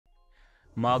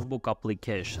MacBook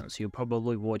applications. You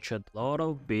probably watched a lot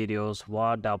of videos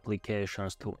what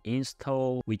applications to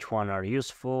install, which one are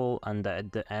useful, and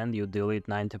at the end you delete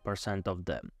 90% of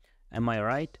them. Am I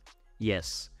right?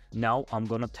 Yes. Now I'm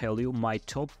gonna tell you my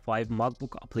top 5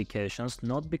 MacBook applications,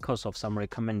 not because of some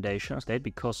recommendations, but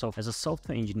because of as a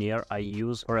software engineer I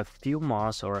use for a few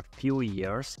months or a few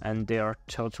years, and they are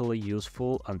totally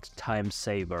useful and time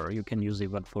saver. You can use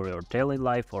even for your daily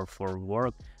life or for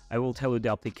work. I will tell you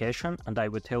the application and I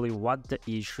will tell you what the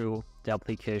issue the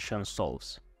application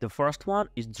solves. The first one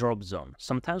is drop zone.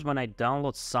 Sometimes when I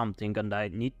download something and I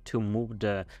need to move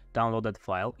the downloaded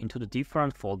file into the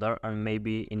different folder, and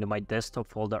maybe in my desktop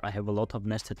folder I have a lot of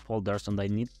nested folders and I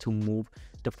need to move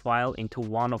the file into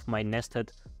one of my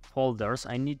nested folders,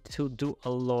 I need to do a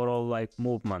lot of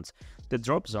movements. The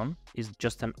drop zone is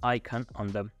just an icon on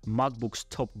the MacBook's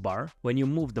top bar. When you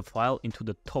move the file into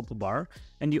the top bar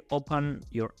and you open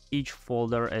your each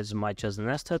folder as much as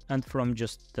nested, and from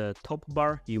just the top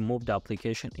bar you move the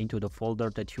application into the folder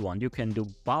that you want. You can do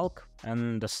bulk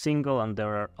and the single, and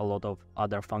there are a lot of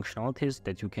other functionalities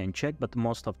that you can check, but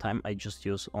most of the time I just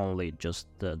use only just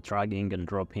the dragging and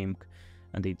dropping,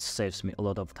 and it saves me a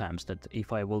lot of times. That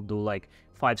if I will do like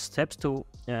 5 steps to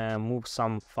move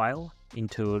some file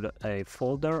into a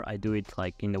folder, I do it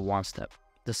like in the 1 step.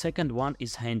 The second one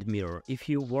is hand mirror. If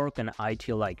you work in IT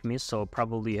like me, so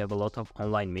probably you have a lot of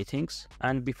online meetings,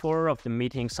 and before of the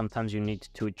meeting sometimes you need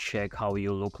to check how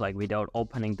you look like without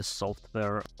opening the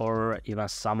software, or even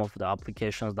some of the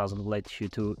applications doesn't let you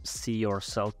to see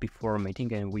yourself before a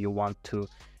meeting and you want to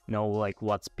know like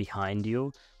what's behind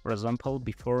you, for example,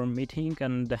 before a meeting.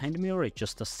 And the hand mirror is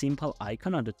just a simple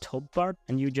icon at the top bar,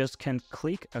 and you just can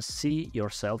click and see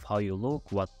yourself how you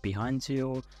look, what behind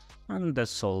you, and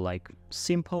that's all, like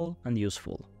simple and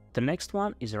useful. The next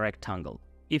one is rectangle.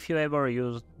 If you ever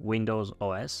used Windows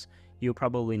OS, you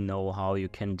probably know how you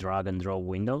can drag and drop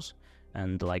windows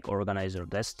and like organize your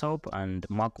desktop, and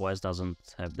Mac OS doesn't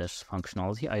have this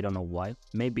functionality. I don't know why.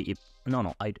 Maybe it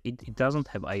doesn't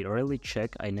have. I really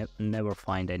check. I never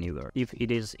find anywhere. If it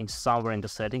is in somewhere in the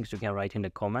settings, you can write in the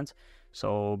comments.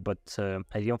 So, but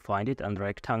I didn't find it. And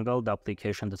rectangle, the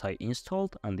application that I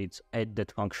installed, and it's add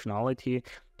that functionality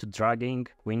to dragging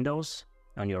windows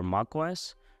on your Mac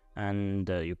OS. And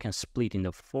you can split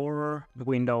into 4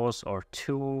 windows or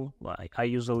 2. Like I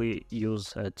usually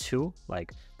use 2.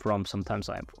 Like from sometimes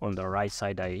I'm on the right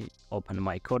side I open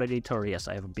my code editor. Yes,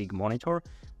 I have a big monitor,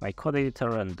 my code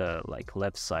editor, and the like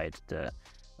left side the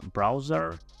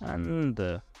browser, and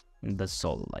that's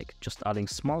all. Like just adding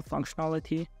small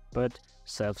functionality, but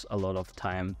saves a lot of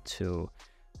time to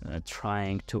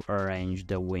trying to arrange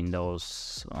the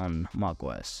windows on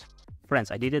macOS. Friends,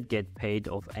 I didn't get paid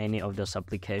of any of those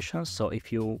applications, so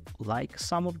if you like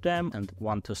some of them and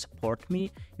want to support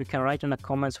me, you can write in the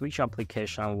comments which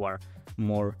application were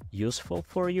more useful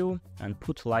for you, and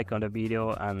put like on the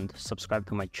video and subscribe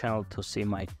to my channel to see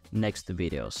my next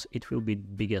videos. It will be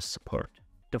biggest support.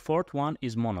 The fourth one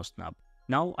is MonoSnap.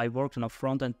 Now I worked on a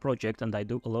front-end project and I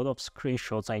do a lot of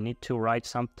screenshots. I need to write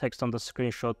some text on the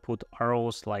screenshot, put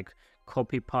arrows like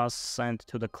copy paste, send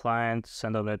to the client,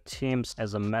 send on the Teams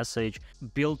as a message.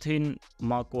 Built-in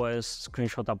macOS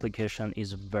screenshot application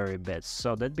is very bad.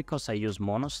 So that because I use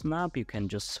MonoSnap, you can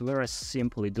just very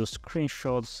simply do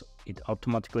screenshots. It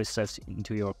automatically saves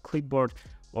into your clipboard,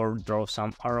 or draw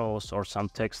some arrows or some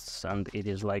texts, and it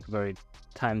is like very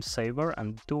time saver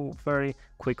and do very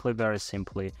quickly, very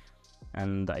simply.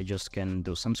 And I just can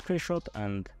do some screenshot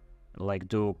and like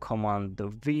do Command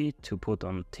V to put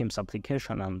on Teams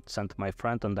application and send to my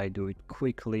friend, and I do it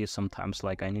quickly. Sometimes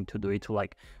like I need to do it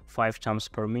like 5 times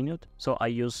per minute. So I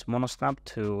use MonoSnap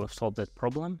to solve that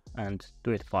problem and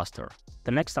do it faster.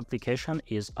 The next application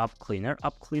is App Cleaner.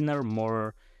 App Cleaner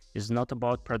more is not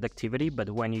about productivity, but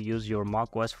when you use your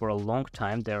macOS for a long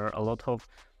time, there are a lot of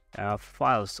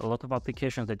files, a lot of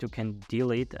applications that you can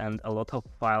delete, and a lot of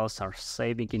files are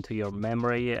saving into your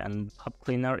memory, and App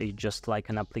Cleaner is just like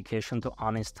an application to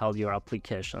uninstall your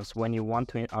applications. When you want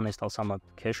to uninstall some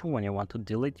application, when you want to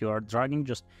delete, you are dragging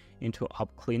just into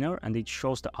App Cleaner, and it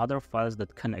shows the other files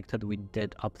that connected with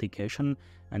that application,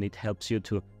 and it helps you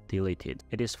to delete it.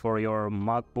 It is for your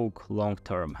MacBook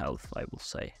long-term health, I will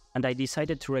say. And I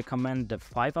decided to recommend the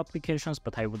 5 applications,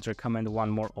 but I would recommend one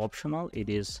more optional. It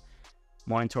is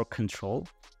monitor control.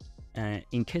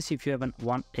 In case if you have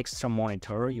one extra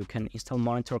monitor, you can install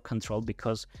monitor control,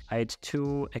 because I had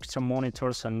 2 extra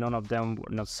monitors and none of them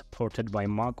were not supported by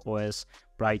Mac OS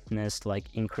brightness, like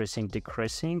increasing,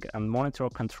 decreasing. And monitor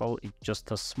control is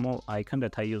just a small icon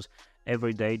that I use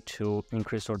every day to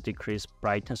increase or decrease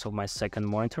brightness of my second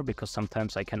monitor, because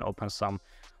sometimes I can open some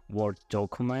Word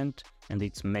document and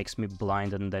it makes me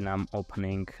blind, and then I'm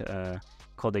opening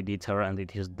code editor and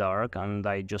it is dark, and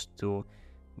I just do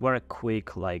very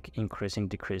quick like increasing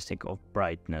decreasing of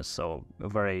brightness. So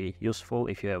very useful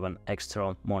if you have an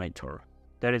external monitor.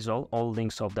 That is all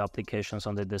links of the applications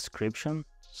on the description.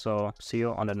 So see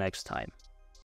you on the next time.